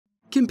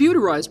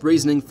Computerized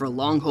reasoning for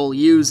long-haul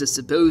use is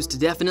supposed to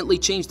definitely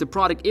change the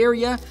product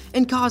area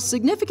and cause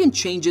significant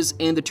changes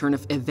in the turn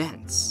of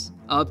events,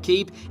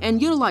 upkeep,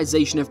 and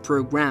utilization of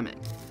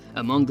programming.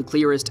 Among the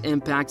clearest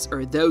impacts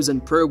are those on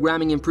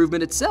programming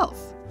improvement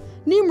itself.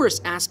 Numerous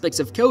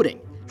aspects of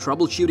coding,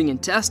 troubleshooting, and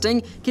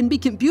testing can be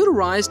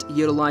computerized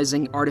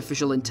utilizing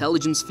artificial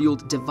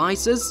intelligence-fueled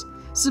devices,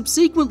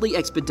 subsequently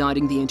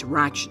expediting the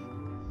interaction.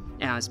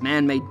 As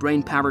man-made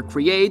brain power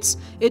creates,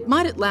 it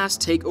might at last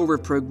take over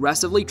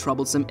progressively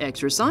troublesome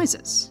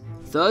exercises,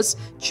 thus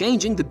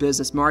changing the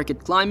business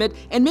market climate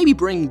and maybe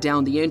bringing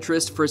down the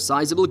interest for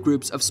sizable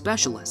groups of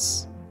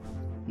specialists.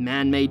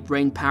 Man-made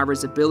brain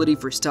power's ability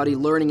for study,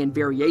 learning, and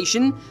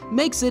variation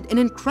makes it an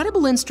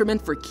incredible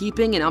instrument for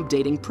keeping and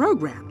updating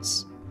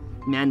programs.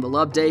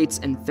 Manual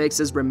updates and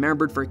fixes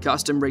remembered for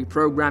custom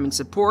reprogramming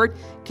support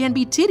can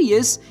be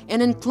tedious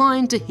and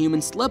inclined to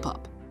human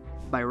slip-up.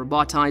 By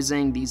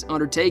robotizing these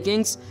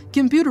undertakings,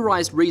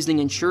 computerized reasoning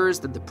ensures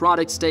that the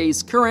product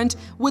stays current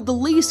with the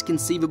least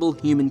conceivable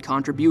human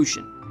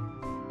contribution.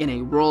 In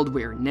a world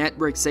where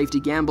network safety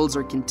gambles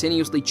are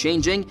continuously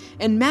changing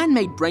and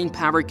man-made brain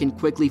power can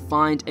quickly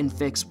find and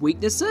fix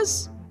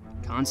weaknesses,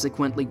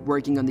 consequently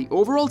working on the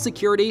overall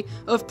security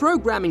of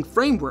programming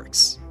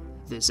frameworks,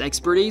 this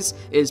expertise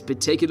is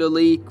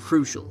particularly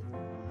crucial.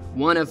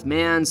 One of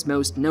man's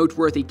most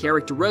noteworthy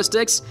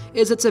characteristics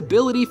is its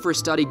ability for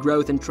study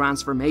growth and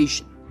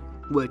transformation,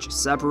 which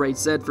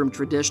separates it from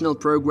traditional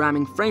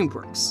programming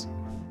frameworks.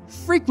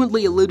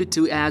 Frequently alluded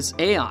to as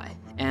AI,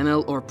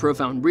 ML, or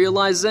profound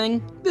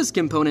realizing, this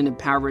component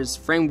empowers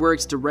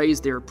frameworks to raise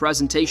their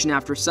presentation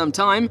after some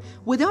time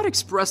without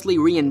expressly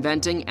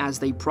reinventing as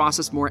they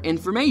process more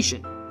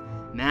information.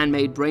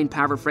 Man-made brain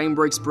power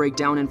frameworks break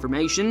down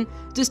information,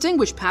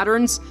 distinguish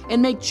patterns,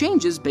 and make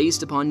changes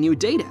based upon new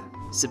data,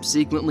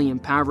 subsequently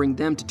empowering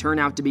them to turn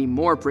out to be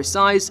more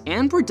precise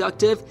and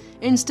productive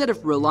instead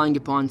of relying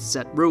upon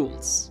set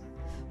rules.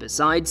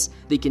 Besides,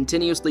 the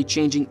continuously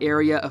changing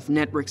area of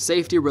network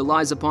safety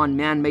relies upon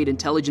man-made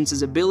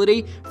intelligence's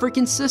ability for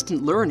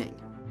consistent learning.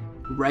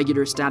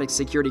 Regular static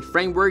security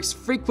frameworks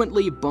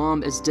frequently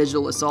bomb as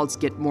digital assaults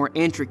get more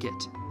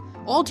intricate.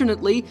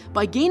 Alternately,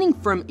 by gaining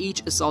from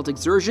each assault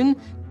exertion,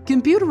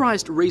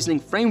 computerized reasoning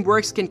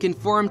frameworks can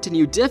conform to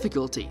new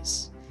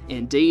difficulties.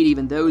 Indeed,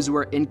 even those who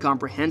are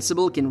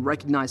incomprehensible can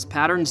recognize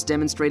patterns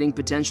demonstrating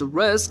potential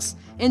risks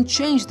and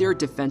change their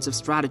defensive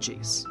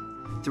strategies.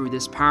 Through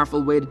this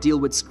powerful way to deal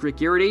with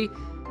security,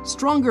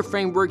 stronger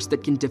frameworks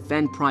that can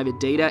defend private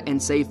data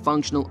and save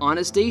functional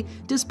honesty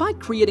despite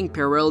creating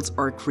perils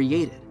are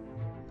created.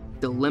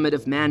 The limit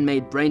of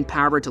man-made brain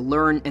power to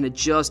learn and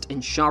adjust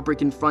in sharper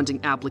confronting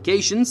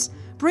applications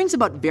brings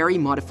about very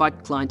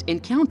modified client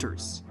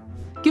encounters.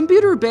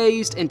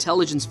 Computer-based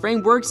intelligence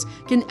frameworks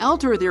can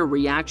alter their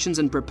reactions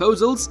and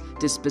proposals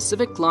to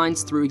specific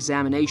clients through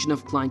examination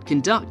of client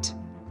conduct,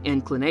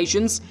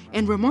 inclinations,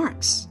 and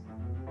remarks.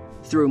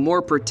 Through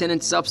more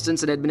pertinent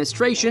substance and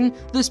administration,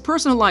 this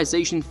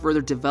personalization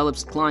further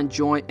develops client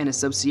joy and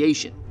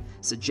association.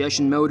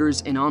 Suggestion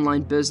motors in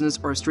online business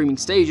or streaming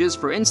stages,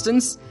 for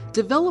instance,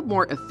 develop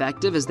more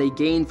effective as they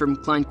gain from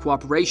client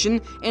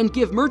cooperation and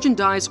give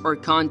merchandise or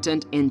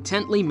content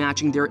intently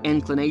matching their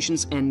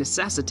inclinations and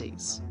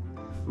necessities.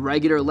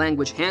 Regular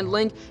language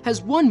handling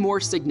has one more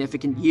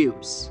significant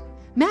use.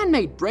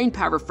 Man-made brain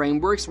power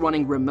frameworks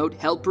running remote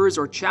helpers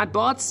or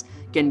chatbots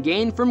can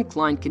gain from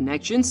client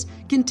connections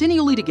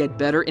continually to get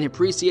better in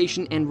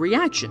appreciation and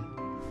reaction.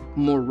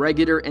 More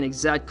regular and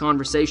exact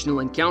conversational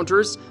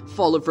encounters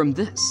follow from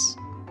this.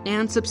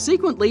 And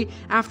subsequently,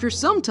 after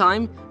some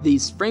time,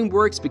 these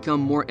frameworks become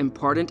more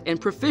important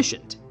and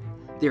proficient.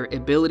 Their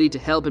ability to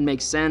help and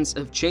make sense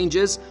of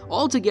changes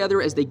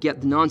altogether as they get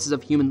the nuances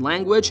of human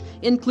language,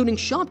 including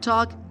shop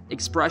talk,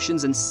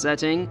 expressions, and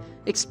setting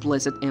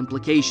explicit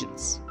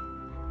implications.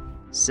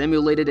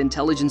 Simulated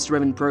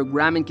intelligence-driven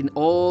programming can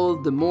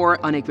all the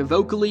more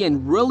unequivocally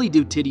and really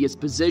do tedious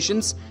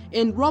positions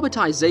in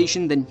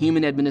robotization than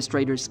human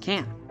administrators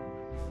can.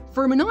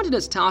 For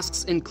monotonous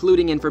tasks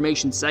including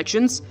information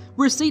sections,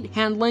 receipt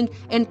handling,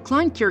 and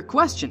client care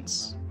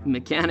questions,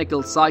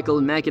 mechanical cycle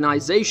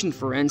mechanization,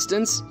 for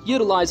instance,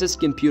 utilizes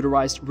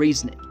computerized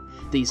reasoning.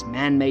 These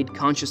man-made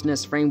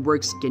consciousness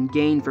frameworks can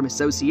gain from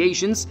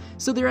associations,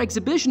 so their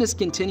exhibition is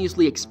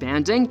continuously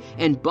expanding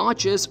and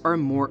botches are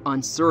more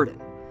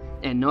uncertain.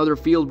 Another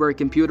field where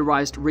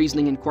computerized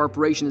reasoning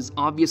incorporation is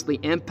obviously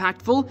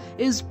impactful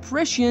is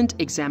prescient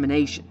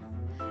examination.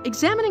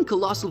 Examining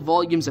colossal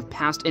volumes of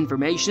past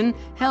information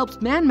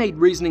helps man-made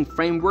reasoning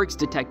frameworks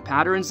detect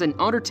patterns and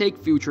undertake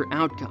future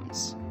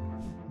outcomes.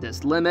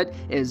 This limit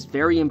is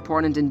very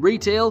important in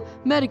retail,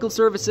 medical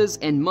services,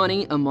 and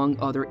money, among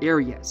other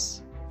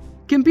areas.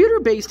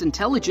 Computer-based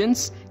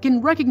intelligence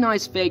can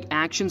recognize fake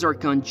actions or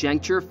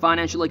conjecture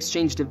financial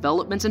exchange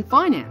developments in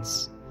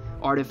finance.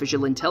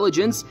 Artificial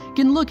intelligence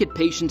can look at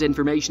patient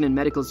information in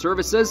medical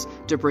services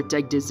to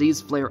protect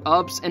disease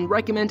flare-ups and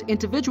recommend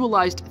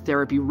individualized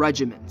therapy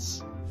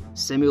regimens.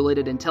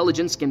 Simulated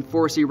intelligence can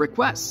foresee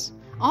requests,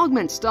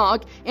 augment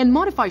stock, and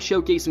modify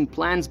showcasing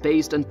plans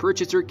based on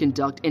purchaser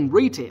conduct in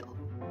retail.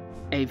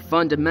 A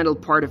fundamental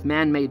part of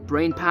man-made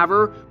brain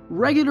power,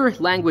 regular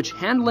language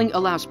handling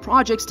allows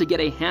projects to get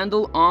a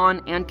handle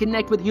on and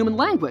connect with human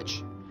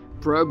language.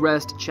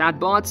 Progressed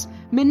chatbots,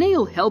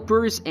 menial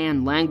helpers,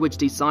 and language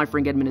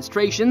deciphering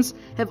administrations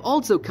have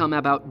also come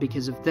about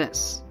because of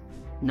this.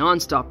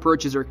 Non-stop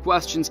purchaser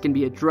questions can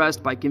be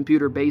addressed by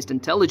computer-based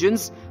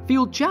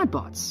intelligence-fueled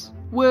chatbots,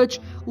 which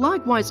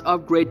likewise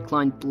upgrade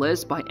client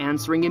bliss by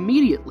answering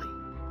immediately.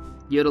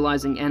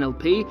 Utilizing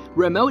NLP,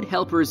 remote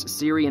helpers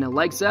Siri and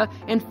Alexa,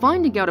 and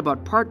finding out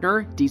about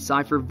partner,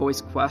 decipher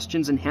voice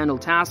questions and handle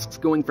tasks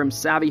going from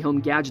savvy home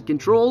gadget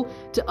control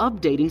to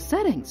updating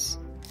settings.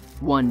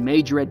 One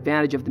major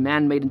advantage of the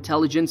man-made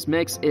intelligence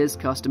mix is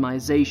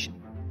customization.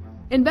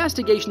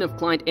 Investigation of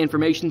client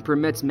information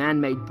permits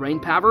man-made brain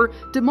power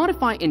to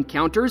modify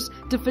encounters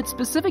to fit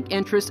specific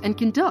interests and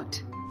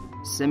conduct.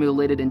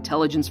 Simulated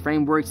intelligence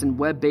frameworks and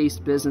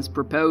web-based business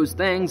propose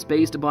things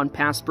based upon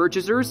past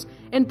purchasers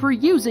and per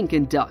use and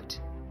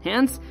conduct,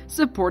 hence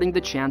supporting the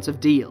chance of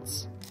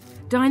deals.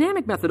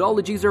 Dynamic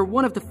methodologies are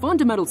one of the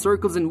fundamental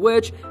circles in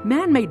which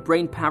man-made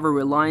brain power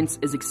reliance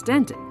is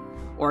extended.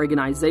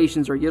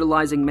 Organizations are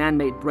utilizing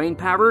man-made brain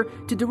power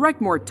to direct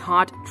more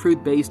taught,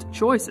 truth-based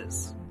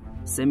choices.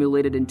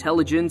 Simulated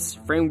intelligence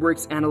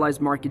frameworks analyze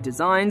market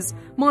designs,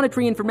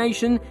 monetary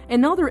information,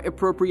 and other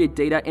appropriate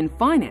data in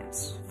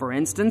finance, for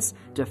instance,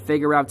 to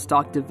figure out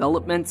stock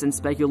developments and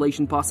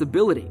speculation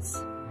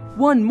possibilities.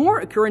 One more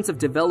occurrence of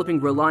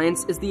developing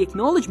reliance is the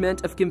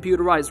acknowledgement of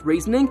computerized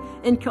reasoning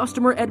and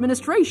customer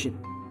administration.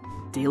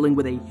 Dealing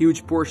with a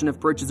huge portion of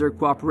purchaser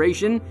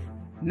cooperation,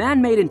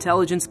 man-made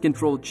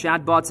intelligence-controlled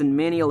chatbots and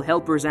manual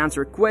helpers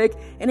answer quick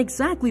and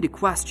exactly to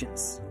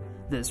questions.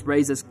 This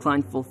raises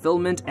client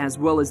fulfillment as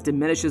well as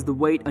diminishes the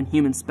weight on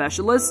human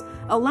specialists,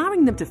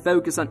 allowing them to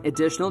focus on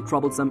additional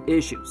troublesome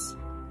issues.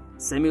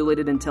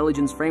 Simulated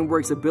intelligence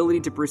frameworks'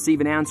 ability to perceive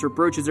and answer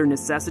purchaser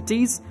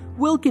necessities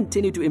will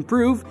continue to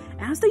improve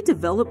as they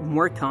develop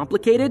more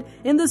complicated,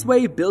 in this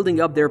way building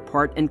up their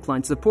part in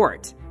client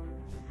support.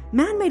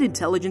 Man-made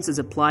intelligence is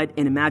applied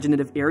in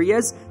imaginative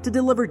areas to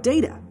deliver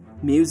data,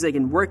 music,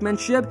 and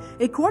workmanship,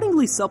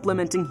 accordingly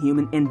supplementing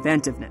human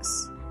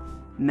inventiveness.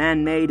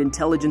 Man-made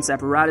intelligence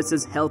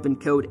apparatuses help in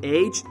code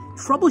age,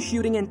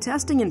 troubleshooting, and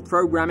testing and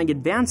programming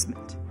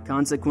advancement,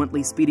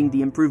 consequently speeding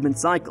the improvement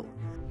cycle.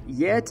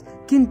 Yet,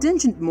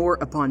 contingent more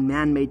upon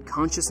man-made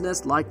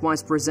consciousness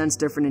likewise presents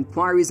different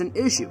inquiries and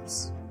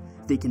issues.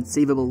 The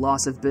conceivable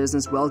loss of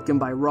business welcomed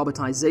by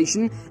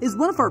robotization is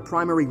one of our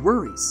primary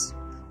worries.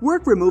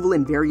 Work removal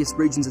in various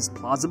regions is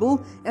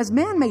plausible, as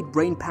man-made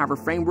brain power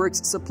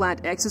frameworks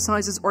supplant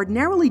exercises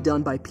ordinarily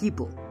done by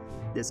people.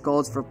 This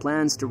calls for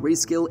plans to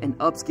reskill and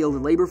upskill the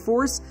labor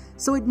force,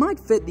 so it might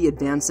fit the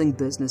advancing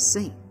business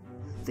scene.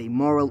 The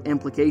moral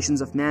implications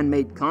of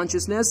man-made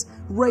consciousness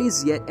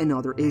raise yet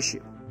another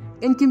issue.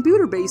 In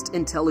computer-based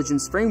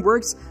intelligence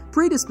frameworks,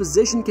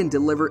 predisposition can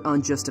deliver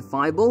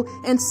unjustifiable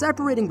and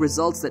separating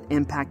results that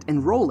impact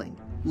enrolling,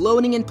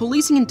 loading, and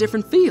policing in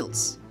different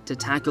fields. To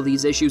tackle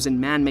these issues in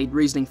man-made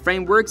reasoning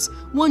frameworks,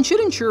 one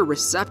should ensure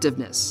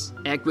receptiveness,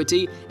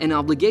 equity, and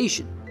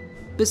obligation.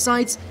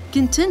 Besides,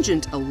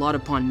 contingent a lot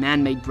upon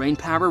man-made brain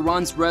power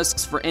runs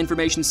risks for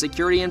information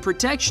security and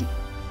protection.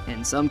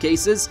 In some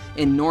cases,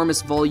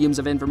 enormous volumes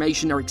of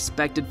information are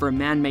expected for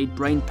man-made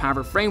brain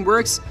power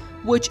frameworks,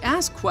 which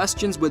ask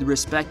questions with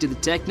respect to the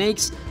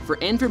techniques for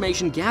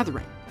information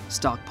gathering,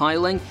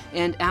 stockpiling,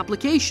 and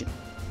application.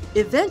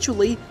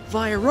 Eventually,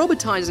 via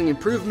robotizing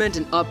improvement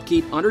and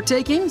upkeep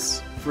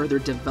undertakings, further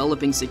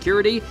developing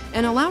security,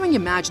 and allowing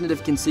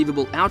imaginative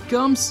conceivable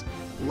outcomes,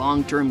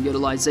 long-term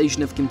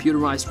utilization of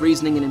computerized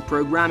reasoning and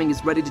programming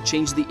is ready to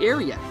change the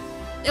area.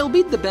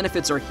 Albeit the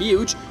benefits are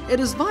huge, it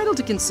is vital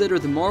to consider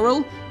the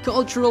moral,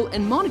 cultural,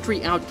 and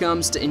monetary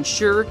outcomes to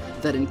ensure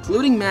that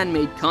including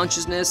man-made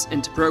consciousness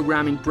into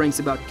programming brings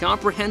about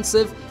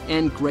comprehensive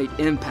and great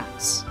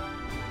impacts.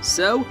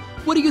 So,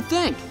 what do you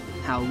think?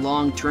 How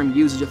long-term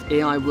usage of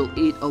AI will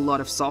eat a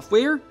lot of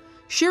software?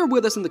 Share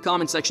with us in the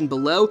comment section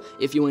below.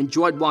 If you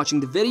enjoyed watching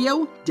the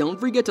video, don't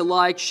forget to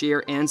like,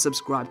 share, and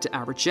subscribe to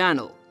our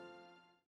channel.